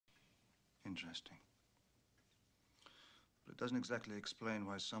Interesting. But it doesn't exactly explain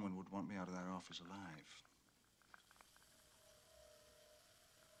why someone would want me out of their office alive.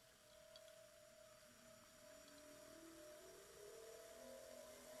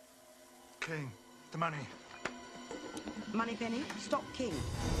 King, the money. Moneypenny, stop King.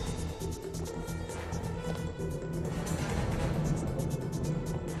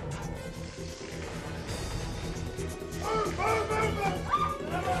 Move, move, move, move!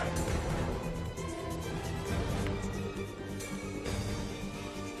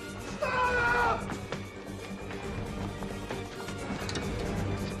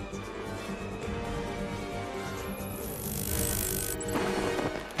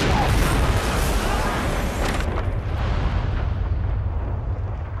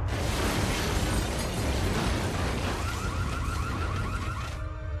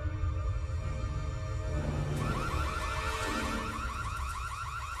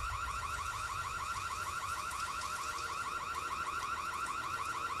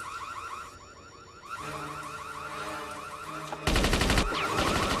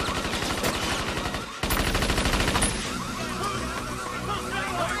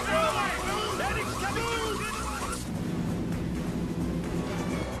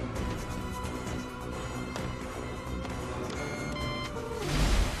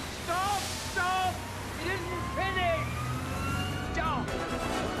 Stop!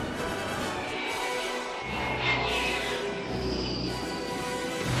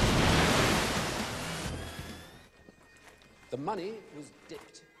 The money was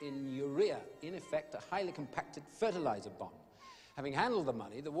dipped in urea, in effect a highly compacted fertilizer bomb. Having handled the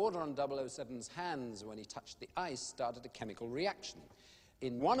money, the water on 007's hands when he touched the ice started a chemical reaction.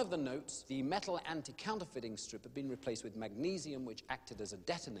 In one of the notes, the metal anti-counterfeiting strip had been replaced with magnesium, which acted as a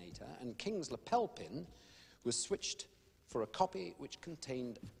detonator, and King's lapel pin was switched for a copy which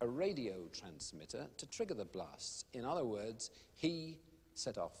contained a radio transmitter to trigger the blasts. In other words, he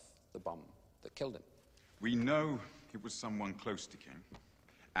set off the bomb that killed him. We know it was someone close to King,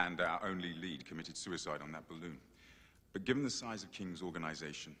 and our only lead committed suicide on that balloon. But given the size of King's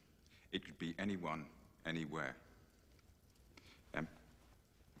organization, it could be anyone, anywhere.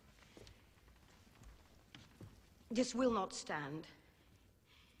 This will not stand.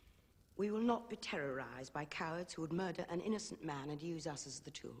 We will not be terrorized by cowards who would murder an innocent man and use us as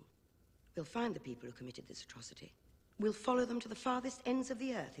the tool. We'll find the people who committed this atrocity. We'll follow them to the farthest ends of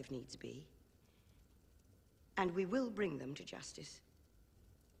the earth, if needs be. And we will bring them to justice.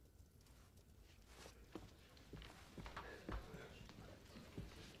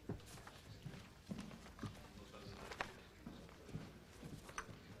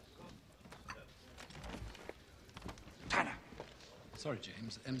 Sorry,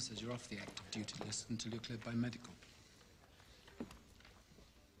 James. Em says you're off the active duty list until you're cleared by medical.